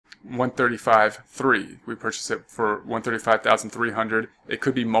135,300. We purchase it for 135,300. It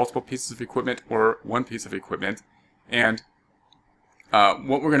could be multiple pieces of equipment or one piece of equipment. And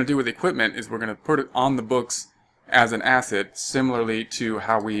what we're going to do with equipment is we're going to put it on the books as an asset, similarly to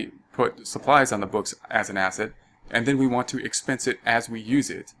how we put supplies on the books as an asset, and then we want to expense it as we use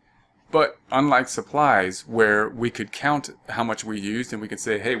it. But unlike supplies, where we could count how much we used and we could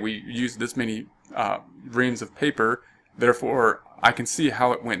say, hey, we used this many reams of paper, therefore I can see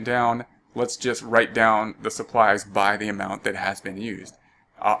how it went down. Let's just write down the supplies by the amount that has been used.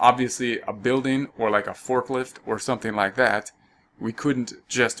 Obviously, a building or like a forklift or something like that, we couldn't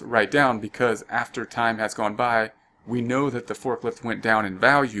just write down, because after time has gone by, we know that the forklift went down in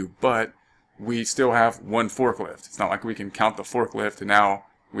value, but we still have one forklift. It's not like we can count the forklift and now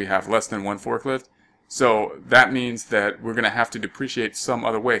we have less than one forklift. So that means that we're going to have to depreciate some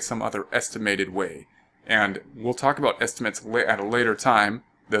other way, some other estimated way. And we'll talk about estimates at a later time.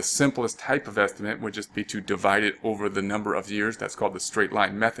 The simplest type of estimate would just be to divide it over the number of years. That's called the straight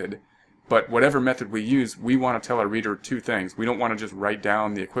line method. But whatever method we use, we want to tell our reader two things. We don't want to just write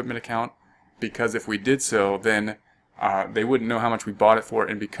down the equipment account, because if we did so, then they wouldn't know how much we bought it for.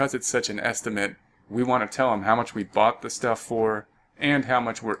 And because it's such an estimate, we want to tell them how much we bought the stuff for and how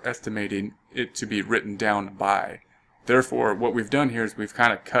much we're estimating it to be written down by. Therefore, what we've done here is we've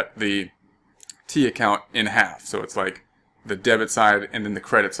kind of cut the T account in half. So it's like the debit side and then the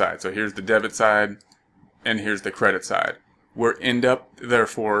credit side. So here's the debit side and here's the credit side. We'll end up,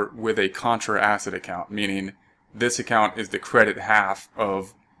 therefore, with a contra asset account, meaning this account is the credit half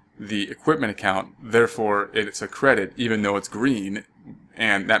of the equipment account. Therefore, it's a credit even though it's green,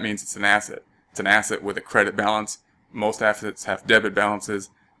 and that means it's an asset. It's an asset with a credit balance. Most assets have debit balances,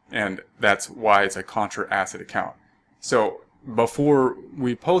 and that's why it's a contra asset account. So before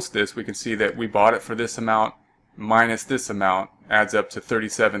we post this, we can see that we bought it for this amount minus this amount adds up to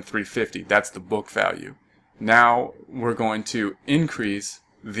 $37,350. That's the book value. Now we're going to increase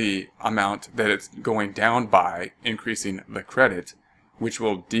the amount that it's going down by, increasing the credit, which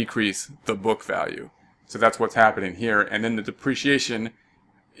will decrease the book value. So that's what's happening here. And then the depreciation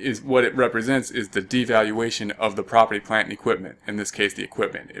is what it represents, is the devaluation of the property, plant, and equipment. In this case, the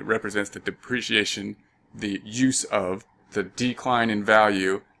equipment. It represents the depreciation, the use of, the decline in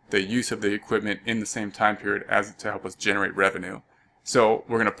value, the use of the equipment in the same time period as to help us generate revenue. So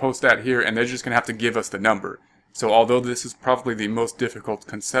we're going to post that here, and they're just going to have to give us the number. So although this is probably the most difficult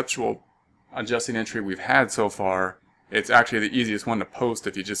conceptual adjusting entry we've had so far, it's actually the easiest one to post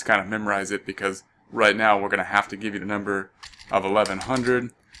if you just kind of memorize it, because right now we're going to have to give you the number of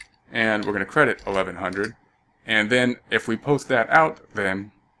 1100, and we're going to credit 1100. And then if we post that out,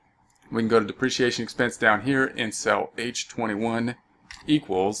 then we can go to depreciation expense down here in cell H21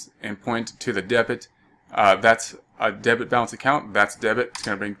 equals and point to the debit. That's a debit balance account. That's debit. It's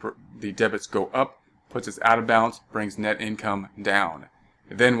going to bring the debits go up, puts us out of balance, brings net income down.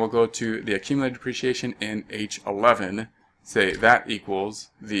 Then we'll go to the accumulated depreciation in H11, say that equals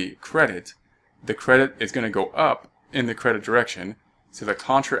the credit. The credit is going to go up in the credit direction, so the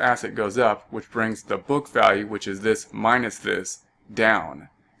contra asset goes up, which brings the book value, which is this minus this, down.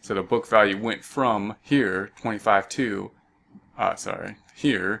 So the book value went from here,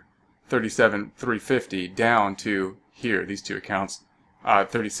 37,350 down to here, these two accounts,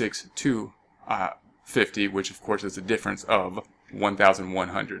 36,250, which of course is a difference of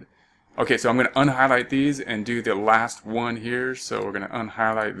 1,100. Okay, so I'm going to unhighlight these and do the last one here. So we're going to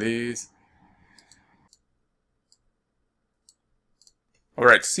unhighlight these.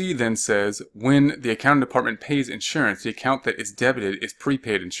 Alright, C then says, when the accounting department pays insurance, the account that is debited is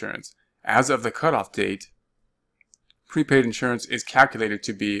prepaid insurance. As of the cutoff date, prepaid insurance is calculated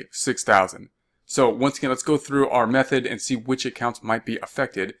to be $6,000. So once again, let's go through our method and see which accounts might be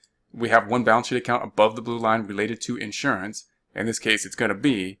affected. We have one balance sheet account above the blue line related to insurance. In this case, it's going to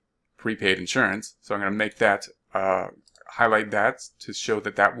be prepaid insurance. So I'm going to make that, highlight that to show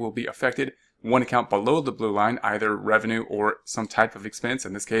that that will be affected. One account below the blue line, either revenue or some type of expense.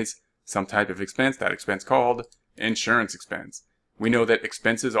 In this case, some type of expense, that expense called insurance expense. We know that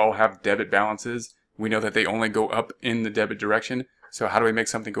expenses all have debit balances. We know that they only go up in the debit direction. So how do we make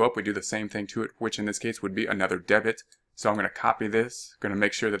something go up? We do the same thing to it, which in this case would be another debit. So I'm going to copy this, going to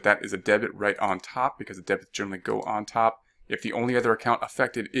make sure that that is a debit right on top, because the debits generally go on top. If the only other account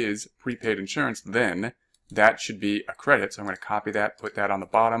affected is prepaid insurance, then that should be a credit. So I'm going to copy that, put that on the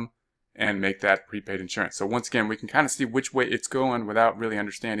bottom, and make that prepaid insurance. So once again, we can kind of see which way it's going without really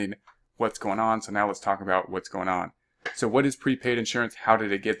understanding what's going on. So now let's talk about what's going on. So what is prepaid insurance? How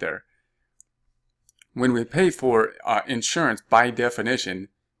did it get there? When we pay for insurance, by definition,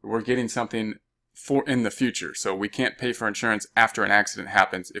 we're getting something for in the future. So we can't pay for insurance after an accident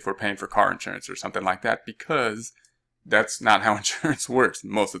happens if we're paying for car insurance or something like that, because that's not how insurance works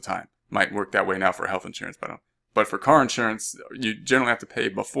most of the time. Might work that way now for health insurance, but for car insurance, you generally have to pay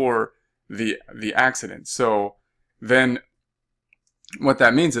before the accident. So then what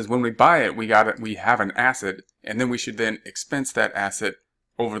that means is when we buy it, we have an asset, and then we should then expense that asset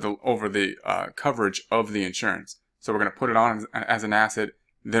over the coverage of the insurance. So we're going to put it on as an asset,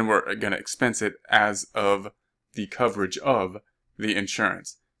 then we're going to expense it as of the coverage of the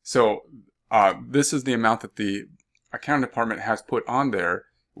insurance. So this is the amount that the accounting department has put on there.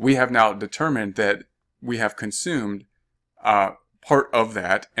 We have now determined that we have consumed part of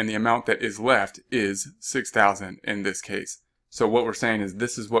that, and the amount that is left is $6,000 in this case. So what we're saying is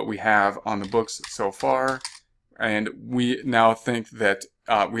this is what we have on the books so far, and we now think that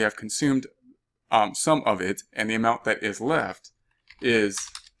we have consumed some of it, and the amount that is left is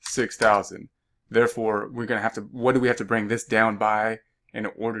 $6,000. Therefore, we're going to have to, what do we have to bring this down by in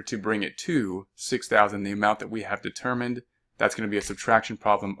order to bring it to $6,000, the amount that we have determined? That's going to be a subtraction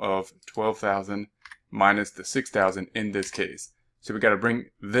problem of $12,000 minus the $6,000 in this case. So we got to bring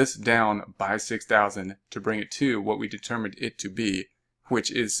this down by $6,000 to bring it to what we determined it to be,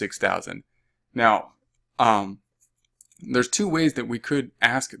 which is $6,000. Now, there's two ways that we could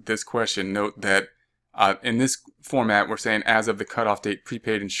ask this question. Note that in this format, we're saying as of the cutoff date,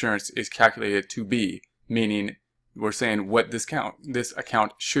 prepaid insurance is calculated to be, meaning we're saying what this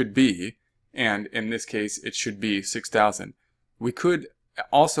account should be, and in this case, it should be $6,000. We could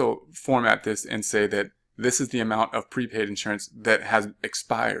also format this and say that this is the amount of prepaid insurance that has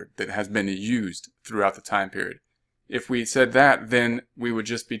expired, that has been used throughout the time period. If we said that, then we would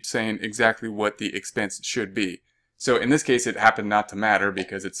just be saying exactly what the expense should be. So in this case, it happened not to matter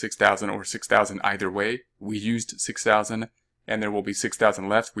because it's $6,000 or $6,000 either way. We used $6,000 and there will be $6,000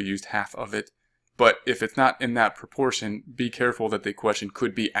 left. We used half of it. But if it's not in that proportion, be careful that the question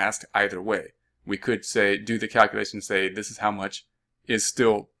could be asked either way. We could say, do the calculation, say this is how much is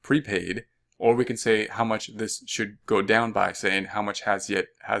still prepaid, or we can say how much this should go down by, saying how much has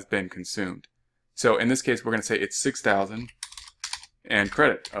been consumed. So in this case, we're going to say it's $6,000 and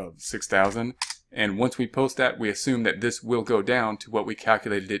credit of $6,000. And once we post that, we assume that this will go down to what we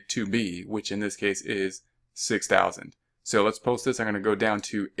calculated it to be, which in this case is $6,000. So let's post this. I'm going to go down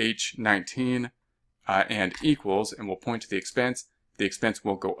to H19 and equals, and we'll point to the expense. The expense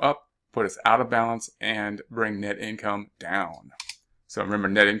will go up, put us out of balance, and bring net income down. So remember,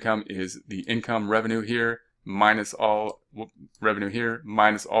 net income is the income revenue here minus all revenue here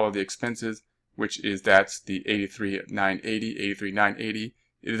minus all of the expenses, which is that's the $83,980.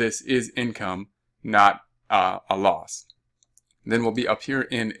 This is income, not a loss. Then we'll be up here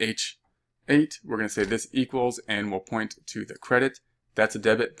in H8. We're going to say this equals, and we'll point to the credit. That's a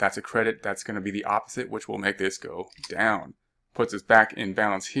debit, that's a credit. That's going to be the opposite, which will make this go down. Puts us back in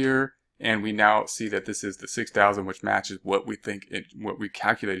balance here, and we now see that this is the $6,000, which matches what we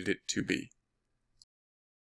calculated it to be.